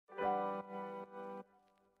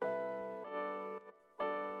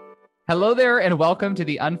Hello there, and welcome to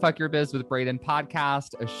the Unfuck Your Biz with Braden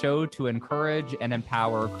podcast, a show to encourage and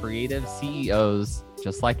empower creative CEOs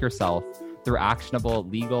just like yourself through actionable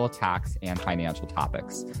legal, tax, and financial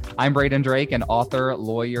topics. I'm Braden Drake, an author,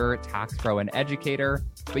 lawyer, tax pro, and educator,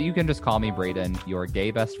 but you can just call me Braden, your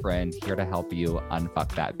gay best friend, here to help you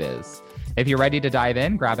unfuck that biz. If you're ready to dive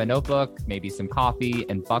in, grab a notebook, maybe some coffee,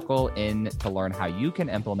 and buckle in to learn how you can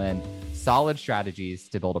implement solid strategies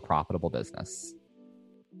to build a profitable business.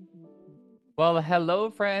 Well, hello,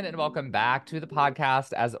 friend, and welcome back to the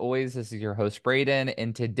podcast. As always, this is your host, Braden,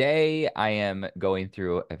 and today I am going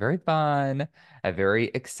through a very fun, a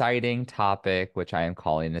very exciting topic, which I am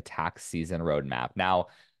calling the tax season roadmap. Now,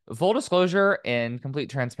 full disclosure and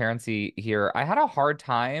complete transparency here, I had a hard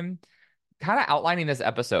time kind of outlining this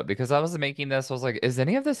episode because I was making this, I was like, is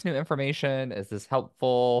any of this new information? Is this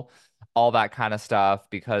helpful? All that kind of stuff.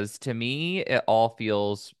 Because to me, it all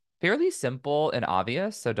feels fairly simple and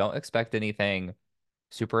obvious. So don't expect anything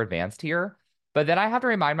super advanced here. But then I have to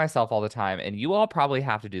remind myself all the time, and you all probably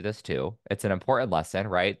have to do this too. It's an important lesson,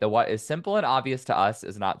 right? That what is simple and obvious to us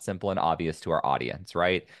is not simple and obvious to our audience,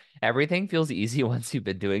 right? Everything feels easy once you've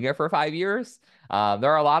been doing it for 5 years.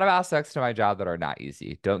 There are a lot of aspects to my job that are not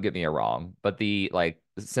easy. Don't get me wrong, but the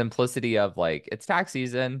simplicity of it's tax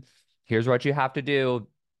season. Here's what you have to do.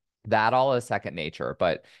 That all is second nature.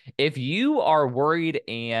 But if you are worried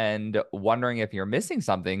and wondering if you're missing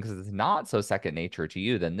something because it's not so second nature to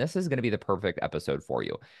you, then this is going to be the perfect episode for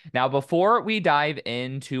you. Now, before we dive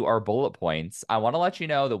into our bullet points, I want to let you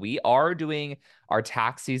know that we are doing our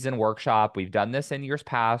tax season workshop. We've done this in years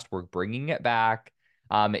past. We're bringing it back.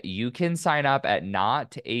 You can sign up at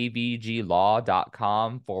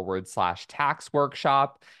notavglaw.com/tax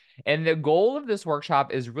workshop. And the goal of this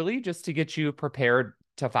workshop is really just to get you prepared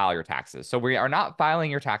to file your taxes. So we are not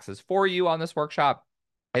filing your taxes for you on this workshop.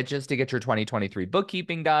 It's just to get your 2023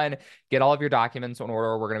 bookkeeping done, get all of your documents in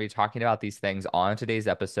order. We're going to be talking about these things on today's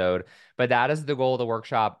episode, but that is the goal of the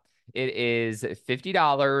workshop. It is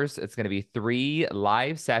 $50. It's going to be 3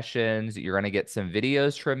 live sessions. You're going to get some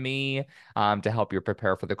videos from me to help you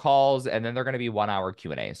prepare for the calls, and then they're going to be 1-hour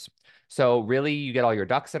Q&As. So really, you get all your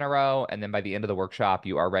ducks in a row, and then by the end of the workshop,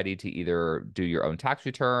 you are ready to either do your own tax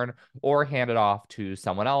return or hand it off to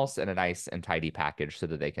someone else in a nice and tidy package so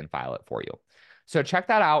that they can file it for you. So check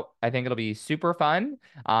that out. I think it'll be super fun.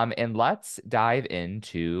 And let's dive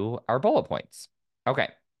into our bullet points. Okay,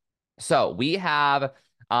 so we have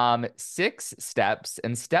 6 steps,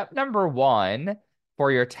 and step number 1 for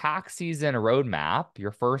your tax season roadmap,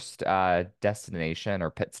 your first destination or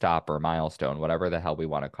pit stop or milestone, whatever the hell we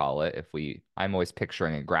want to call it. I'm always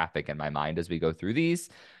picturing a graphic in my mind as we go through these.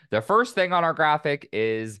 The first thing on our graphic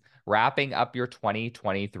is wrapping up your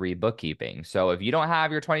 2023 bookkeeping. So if you don't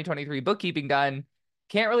have your 2023 bookkeeping done,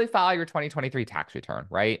 can't really file your 2023 tax return,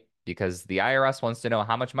 right? Because the IRS wants to know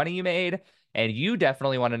how much money you made, and you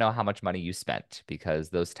definitely want to know how much money you spent, because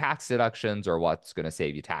those tax deductions are what's going to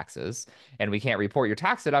save you taxes. And we can't report your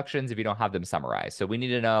tax deductions if you don't have them summarized. So we need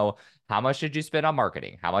to know, how much did you spend on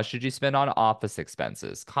marketing? How much did you spend on office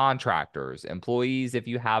expenses, contractors, employees, if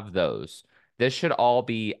you have those? This should all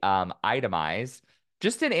be itemized,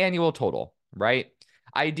 just an annual total, right?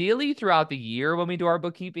 Ideally, throughout the year when we do our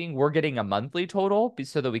bookkeeping, we're getting a monthly total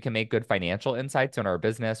so that we can make good financial insights on our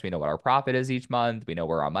business. We know what our profit is each month. We know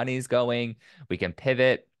where our money's going. We can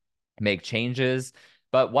pivot, make changes.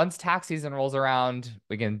 But once tax season rolls around,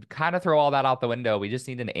 we can kind of throw all that out the window. We just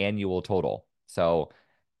need an annual total. So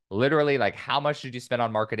literally, how much did you spend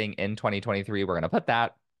on marketing in 2023? We're going to put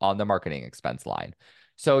that on the marketing expense line.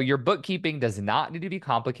 So your bookkeeping does not need to be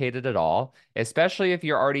complicated at all, especially if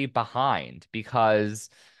you're already behind,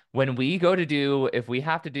 because when we go to if we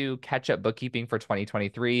have to do catch-up bookkeeping for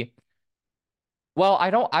 2023, well,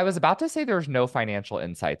 I was about to say there's no financial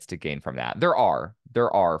insights to gain from that. There are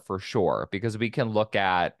for sure, because we can look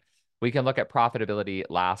at profitability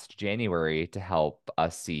last January to help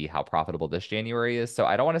us see how profitable this January is. So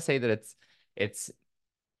I don't want to say that it's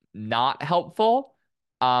not helpful,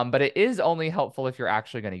 but it is only helpful if you're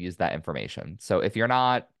actually going to use that information. So if you're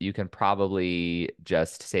not, you can probably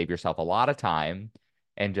just save yourself a lot of time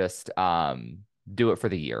and just do it for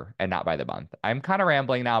the year and not by the month. I'm kind of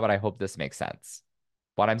rambling now, but I hope this makes sense.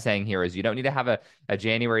 What I'm saying here is you don't need to have a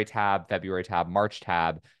January tab, February tab, March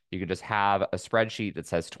tab. You can just have a spreadsheet that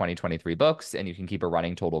says 2023 books, and you can keep a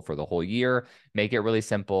running total for the whole year. Make it really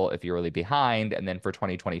simple if you're really behind. And then for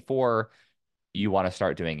 2024, you want to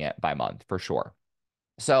start doing it by month for sure.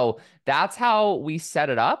 So that's how we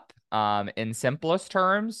set it up. in simplest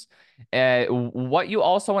terms, what you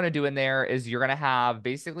also want to do in there is you're going to have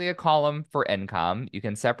basically a column for income. You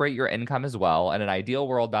can separate your income as well. In an ideal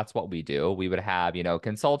world, that's what we do. We would have,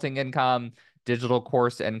 consulting income, digital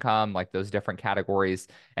course income, like those different categories.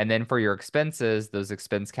 And then for your expenses, those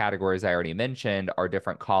expense categories I already mentioned are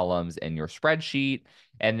different columns in your spreadsheet.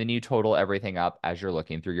 And then you total everything up as you're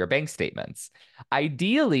looking through your bank statements.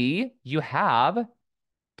 Ideally, you have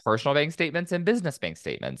personal bank statements and business bank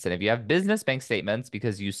statements. And if you have business bank statements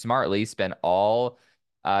because you smartly spent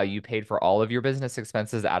you paid for all of your business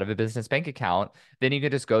expenses out of a business bank account, then you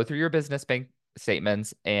can just go through your business bank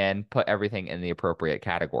statements and put everything in the appropriate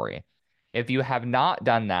category. If you have not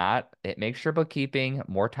done that, it makes your bookkeeping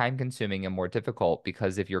more time consuming and more difficult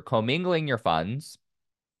because if you're commingling your funds,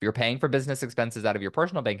 you're paying for business expenses out of your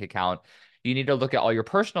personal bank account, you need to look at all your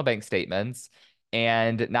personal bank statements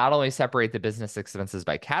and not only separate the business expenses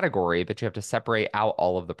by category, but you have to separate out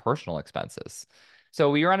all of the personal expenses.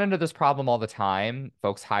 So we run into this problem all the time.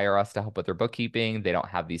 Folks hire us to help with their bookkeeping. They don't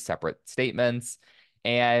have these separate statements.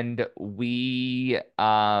 And we,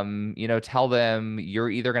 tell them you're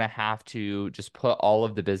either going to have to just put all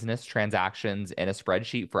of the business transactions in a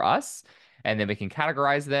spreadsheet for us, and then we can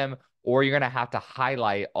categorize them, or you're going to have to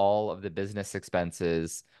highlight all of the business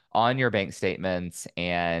expenses on your bank statements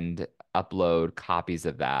and upload copies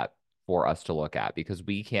of that for us to look at because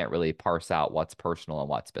we can't really parse out what's personal and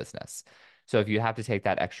what's business. So if you have to take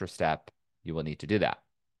that extra step, you will need to do that.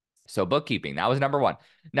 So bookkeeping, that was number one.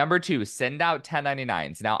 Number two, send out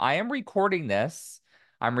 1099s. Now I am recording this.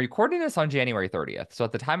 I'm recording this on January 30th. So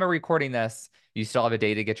at the time of recording this, you still have a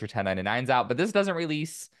day to get your 1099s out, but this doesn't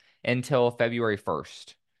release until February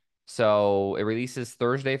 1st. So it releases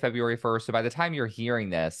Thursday, February 1st. So by the time you're hearing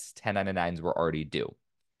this, 1099s were already due.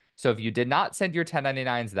 So if you did not send your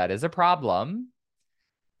 1099s, that is a problem,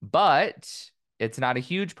 but it's not a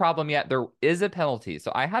huge problem yet. There is a penalty.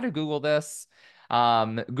 So I had to Google this.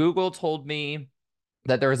 Google told me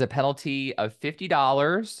that there is a penalty of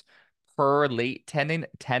 $50 per late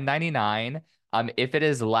 1099 if it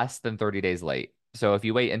is less than 30 days late. So if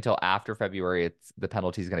you wait until after February, the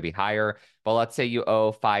penalty is going to be higher. But let's say you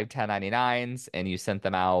owe 1099s and you sent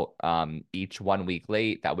them out each 1 week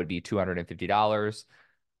late, that would be $250.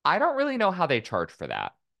 I don't really know how they charge for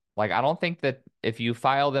that. Like, I don't think that if you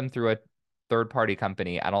file them through a third party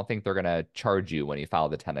company, I don't think they're going to charge you when you file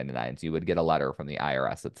the 1099s. You would get a letter from the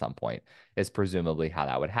IRS at some point, is presumably how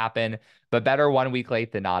that would happen. But better 1 week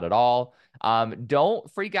late than not at all.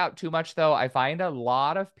 Don't freak out too much, though. I find a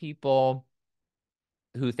lot of people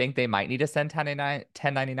who think they might need to send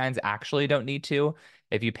 1099s actually don't need to.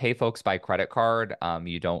 If you pay folks by credit card,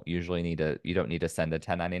 you don't need to send a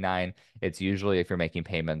 1099. It's usually if you're making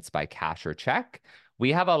payments by cash or check.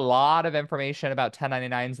 We have a lot of information about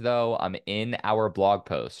 1099s though, in our blog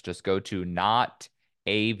post. Just go to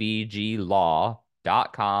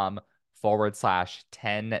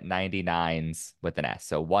notavglaw.com/1099s with an S.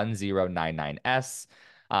 So 1099S.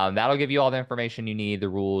 That'll give you all the information you need, the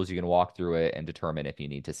rules. You can walk through it and determine if you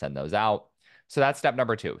need to send those out. So that's step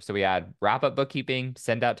number two. So we had wrap up bookkeeping,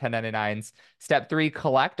 send out 1099s. Step three,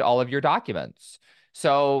 collect all of your documents.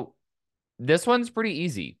 So this one's pretty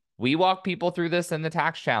easy. We walk people through this in the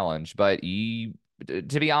tax challenge, but to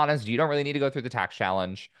be honest, you don't really need to go through the tax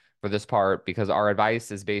challenge for this part because our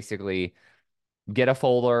advice is basically get a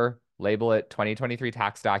folder, label it 2023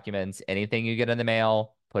 tax documents. Anything you get in the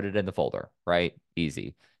mail, put it in the folder, right? Easy.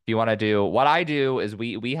 If you want to do what I do is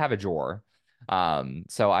we have a drawer.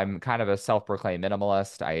 So I'm kind of a self-proclaimed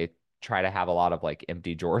minimalist. I try to have a lot of like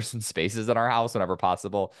empty drawers and spaces in our house whenever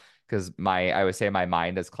possible because I would say my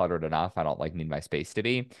mind is cluttered enough. I don't like need my space to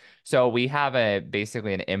be. So we have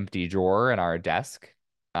basically an empty drawer in our desk.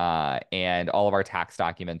 And all of our tax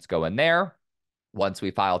documents go in there. Once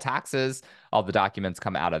we file taxes, all the documents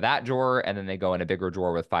come out of that drawer, and then they go in a bigger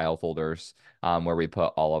drawer with file folders where we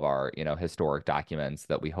put all of our, historic documents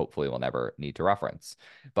that we hopefully will never need to reference.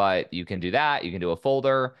 But you can do that. You can do a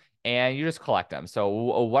folder, and you just collect them. So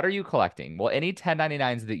what are you collecting? Well, any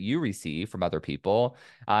 1099s that you receive from other people,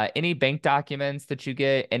 any bank documents that you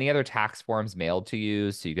get, any other tax forms mailed to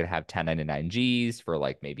you. So you could have 1099-Gs for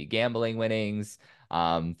like maybe gambling winnings.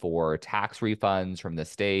 For tax refunds from the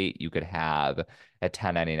state, you could have a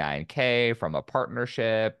 1099-K from a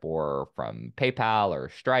partnership or from PayPal or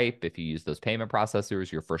Stripe. If you use those payment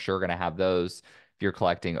processors, you're for sure going to have those if you're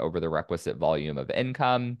collecting over the requisite volume of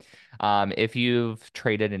income. If you've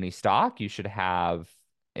traded any stock, you should have,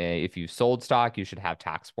 if you've sold stock, you should have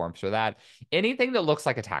tax forms for that. Anything that looks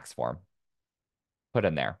like a tax form, put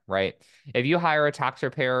in there, right? If you hire a tax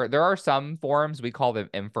preparer, there are some forms, we call them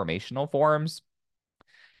informational forms.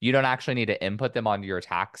 You don't actually need to input them onto your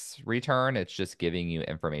tax return. It's just giving you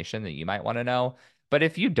information that you might want to know. But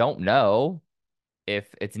if you don't know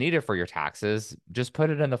if it's needed for your taxes, just put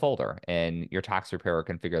it in the folder and your tax preparer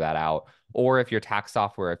can figure that out. Or if your tax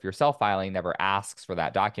software, if your self-filing never asks for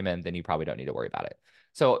that document, then you probably don't need to worry about it.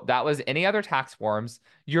 So that was any other tax forms,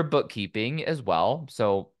 your bookkeeping as well.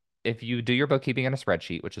 So if you do your bookkeeping in a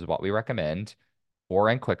spreadsheet, which is what we recommend, or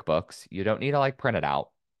in QuickBooks, you don't need to like print it out.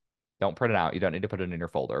 Don't print it out. You don't need to put it in your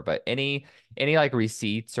folder. But any like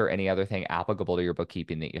receipts or any other thing applicable to your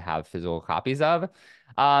bookkeeping that you have physical copies of.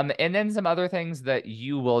 And then some other things that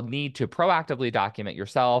you will need to proactively document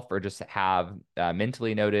yourself or just have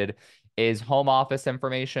mentally noted is home office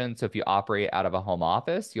information. So if you operate out of a home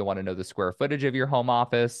office, you'll want to know the square footage of your home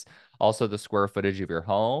office, also the square footage of your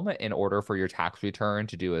home in order for your tax return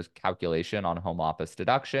to do a calculation on home office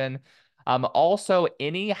deduction. Also,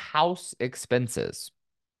 any house expenses.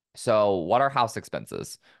 So, what are house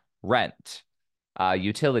expenses? Rent,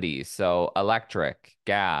 utilities, so electric,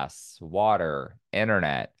 gas, water,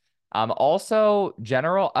 internet. Also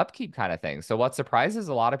general upkeep kind of things. So what surprises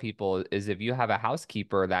a lot of people is if you have a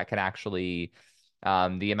housekeeper that can actually,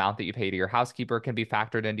 the amount that you pay to your housekeeper can be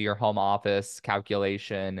factored into your home office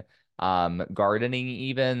calculation, gardening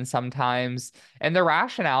even sometimes. And the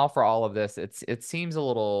rationale for all of this, it seems a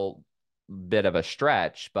little bit of a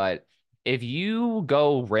stretch, but if you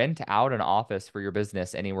go rent out an office for your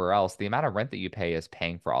business anywhere else, the amount of rent that you pay is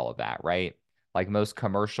paying for all of that, right? Like most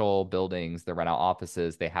commercial buildings that rent out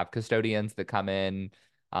offices, they have custodians that come in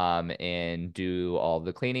and do all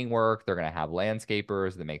the cleaning work. They're going to have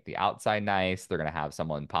landscapers that make the outside nice. They're going to have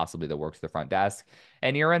someone possibly that works the front desk.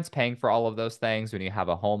 And your rent's paying for all of those things. When you have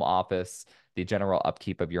a home office, the general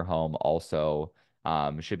upkeep of your home also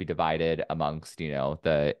should be divided amongst,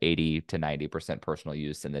 the 80 to 90% personal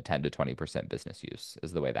use and the 10 to 20% business use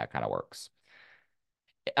is the way that kind of works.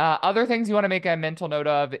 Other things you want to make a mental note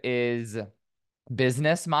of is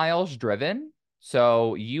business miles driven.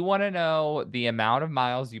 So you want to know the amount of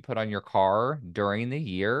miles you put on your car during the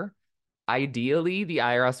year. Ideally, the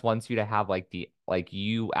IRS wants you to have like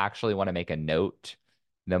you actually want to make a note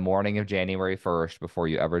the morning of January 1st before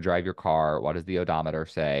you ever drive your car. What does the odometer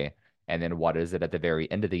say? And then what is it at the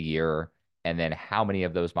very end of the year? And then how many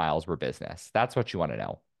of those miles were business? That's what you want to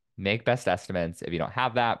know. Make best estimates. If you don't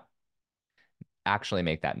have that, actually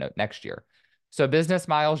make that note next year. So business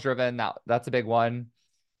miles driven, that's a big one.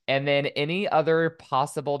 And then any other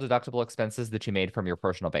possible deductible expenses that you made from your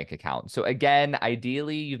personal bank account. So again,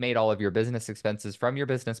 ideally, you've made all of your business expenses from your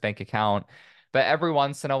business bank account, but every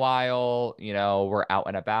once in a while, we're out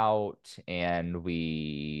and about and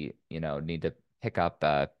we, need to pick up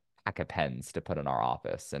a pack of pens to put in our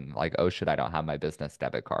office and like, oh shit, I don't have my business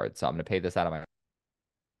debit card. So I'm going to pay this out of my.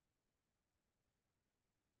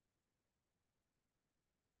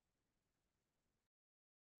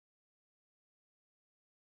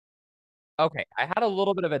 Okay, I had a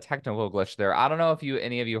little bit of a technical glitch there. I don't know if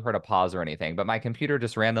any of you heard a pause or anything, but my computer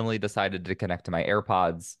just randomly decided to connect to my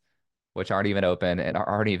AirPods, which aren't even open and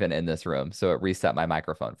aren't even in this room. So it reset my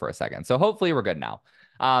microphone for a second. So hopefully we're good now.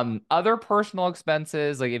 Other personal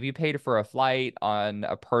expenses, like if you paid for a flight on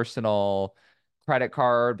a personal credit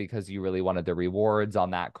card because you really wanted the rewards on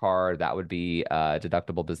that card, that would be a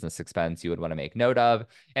deductible business expense you would want to make note of.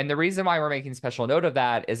 And the reason why we're making special note of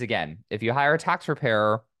that is, again, if you hire a tax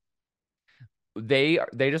preparer, they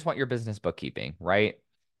just want your business bookkeeping, right?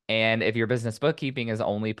 And if your business bookkeeping is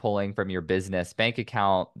only pulling from your business bank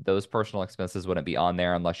account, those personal expenses wouldn't be on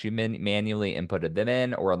there unless you manually inputted them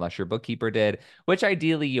in or unless your bookkeeper did, which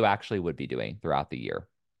ideally you actually would be doing throughout the year,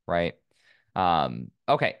 right?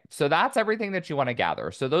 Okay, so that's everything that you want to gather.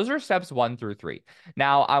 So those are steps 1 through 3.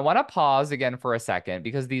 Now, I want to pause again for a second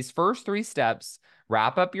because these first 3 steps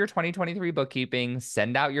wrap up your 2023 bookkeeping,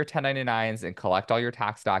 send out your 1099s, and collect all your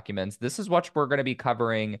tax documents. This is what we're going to be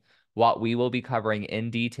covering, what we will be covering in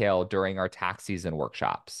detail during our tax season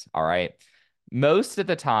workshops. All right. Most of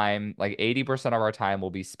the time, like 80% of our time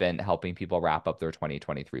will be spent helping people wrap up their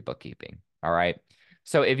 2023 bookkeeping. All right.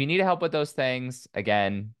 So if you need help with those things,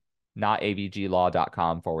 again,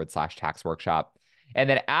 notavglaw.com/tax workshop. And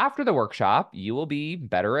then after the workshop, you will be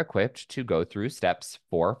better equipped to go through steps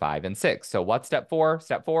 4, 5, and 6. So what's step 4?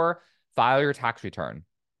 Step 4, file your tax return.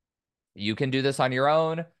 You can do this on your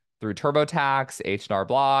own through TurboTax, H&R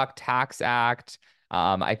Block, Tax Act.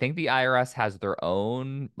 I think the IRS has their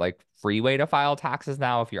own like free way to file taxes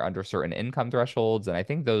now if you're under certain income thresholds. And I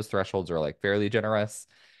think those thresholds are like fairly generous.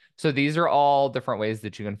 So these are all different ways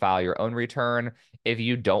that you can file your own return. If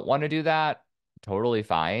you don't want to do that, totally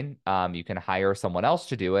fine. You can hire someone else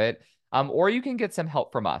to do it. Or you can get some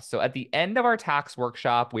help from us. So at the end of our tax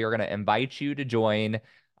workshop, we are going to invite you to join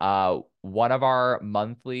One of our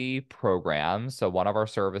monthly programs, so one of our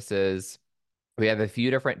services, we have a few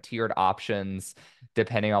different tiered options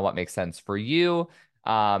depending on what makes sense for you.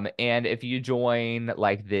 And if you join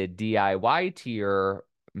like the DIY tier,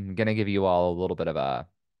 I'm gonna give you all a little bit of a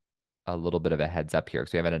heads up here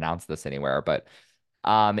because we haven't announced this anywhere, but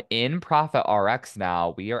in Profit RX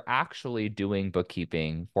now, we are actually doing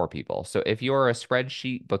bookkeeping for people. So if you're a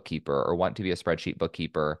spreadsheet bookkeeper or want to be a spreadsheet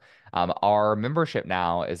bookkeeper, our membership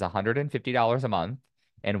now is $150 a month,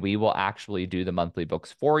 and we will actually do the monthly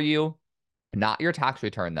books for you. Not your tax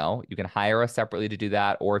return, though. You can hire us separately to do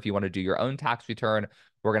that. Or if you want to do your own tax return,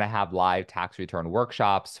 we're going to have live tax return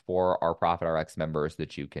workshops for our Profit RX members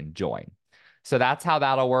that you can join. So that's how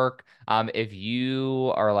that'll work. If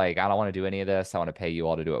you are like, I don't want to do any of this, I want to pay you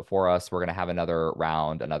all to do it for us, we're going to have another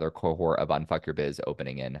round, another cohort of Unfuck Your Biz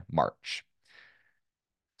opening in March.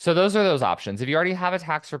 So those are those options. If you already have a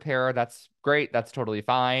tax preparer, that's great. That's totally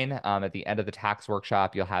fine. At the end of the tax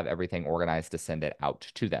workshop, you'll have everything organized to send it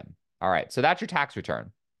out to them. All right, so that's your tax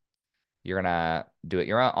return. You're gonna do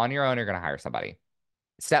it on your own. You're gonna hire somebody.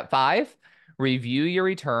 Step 5, review your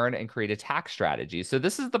return and create a tax strategy. So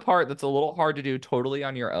this is the part that's a little hard to do totally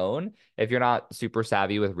on your own if you're not super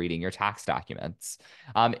savvy with reading your tax documents.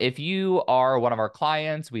 If you are one of our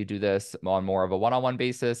clients, we do this on more of a one-on-one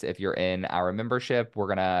basis. If you're in our membership, we're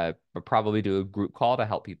gonna probably do a group call to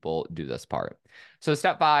help people do this part. So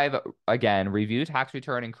step 5, again, review tax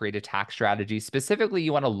return and create a tax strategy. Specifically,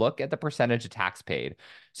 you want to look at the percentage of tax paid.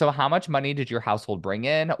 So how much money did your household bring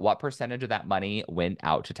in? What percentage of that money went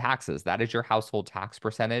out to taxes? That is your household tax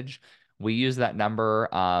percentage. We use that number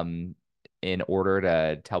in order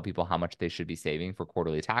to tell people how much they should be saving for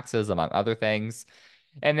quarterly taxes, among other things.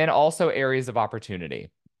 And then also areas of opportunity.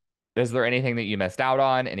 Is there anything that you missed out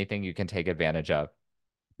on? Anything you can take advantage of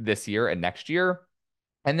this year and next year?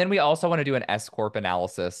 And then we also want to do an S Corp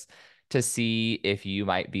analysis to see if you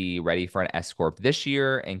might be ready for an S Corp this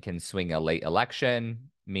year and can swing a late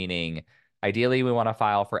election, meaning ideally we want to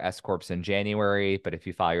file for S Corps in January, but if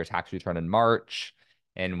you file your tax return in March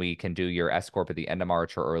and we can do your S Corp at the end of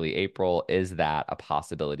March or early April, is that a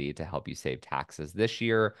possibility to help you save taxes this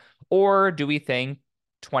year? Or do we think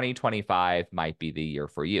 2025 might be the year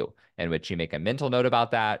for you, in which you make a mental note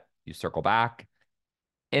about that, you circle back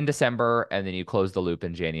in December, and then you close the loop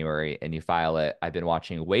in January and you file it. I've been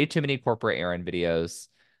watching way too many corporate Aaron videos,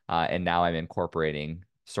 and now I'm incorporating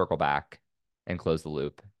circle back and close the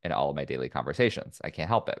loop in all of my daily conversations. I can't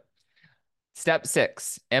help it. Step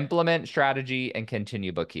 6, implement strategy and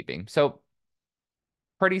continue bookkeeping. So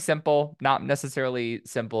pretty simple, not necessarily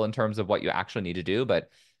simple in terms of what you actually need to do, but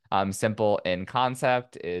simple in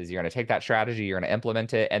concept is you're going to take that strategy, you're going to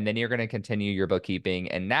implement it, and then you're going to continue your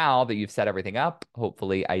bookkeeping. And now that you've set everything up,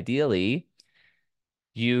 hopefully, ideally,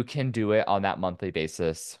 you can do it on that monthly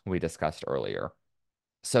basis we discussed earlier.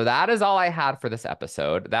 So that is all I had for this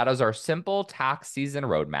episode. That is our simple tax season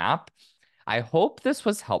roadmap. I hope this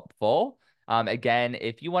was helpful. Again,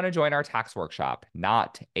 if you want to join our tax workshop,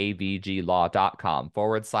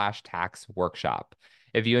 notavglaw.com/tax workshop.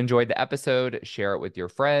 If you enjoyed the episode, share it with your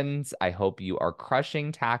friends. I hope you are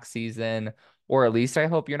crushing tax season, or at least I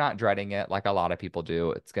hope you're not dreading it like a lot of people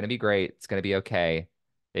do. It's going to be great. It's going to be okay.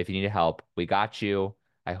 If you need help, we got you.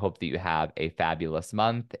 I hope that you have a fabulous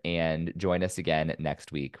month and join us again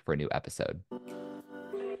next week for a new episode.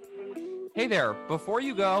 Hey there, before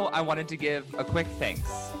you go, I wanted to give a quick thanks.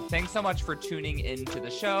 Thanks so much for tuning into the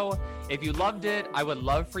show. If you loved it, I would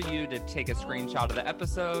love for you to take a screenshot of the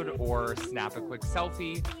episode or snap a quick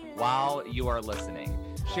selfie while you are listening.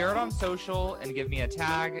 Share it on social and give me a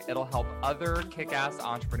tag. It'll help other kick-ass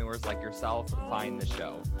entrepreneurs like yourself find the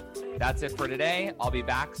show. That's it for today. I'll be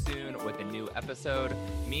back soon with a new episode.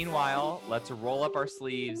 Meanwhile, let's roll up our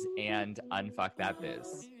sleeves and unfuck that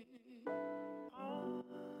biz.